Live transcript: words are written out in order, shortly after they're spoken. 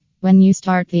When you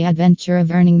start the adventure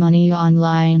of earning money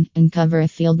online, uncover a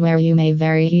field where you may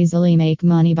very easily make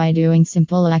money by doing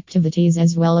simple activities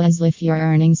as well as lift your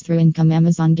earnings through income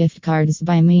Amazon gift cards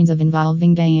by means of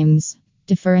involving games.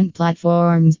 Different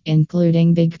platforms,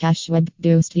 including BigCash Web,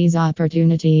 boost these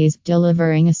opportunities,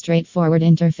 delivering a straightforward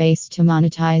interface to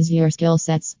monetize your skill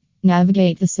sets.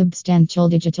 Navigate the substantial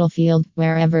digital field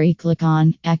wherever you click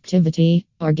on activity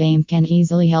or game can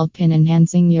easily help in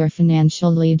enhancing your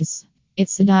financial leads.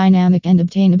 It's a dynamic and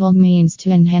obtainable means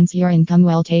to enhance your income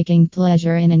while taking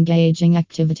pleasure in engaging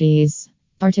activities.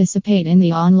 Participate in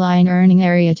the online earning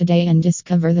area today and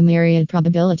discover the myriad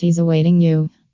probabilities awaiting you.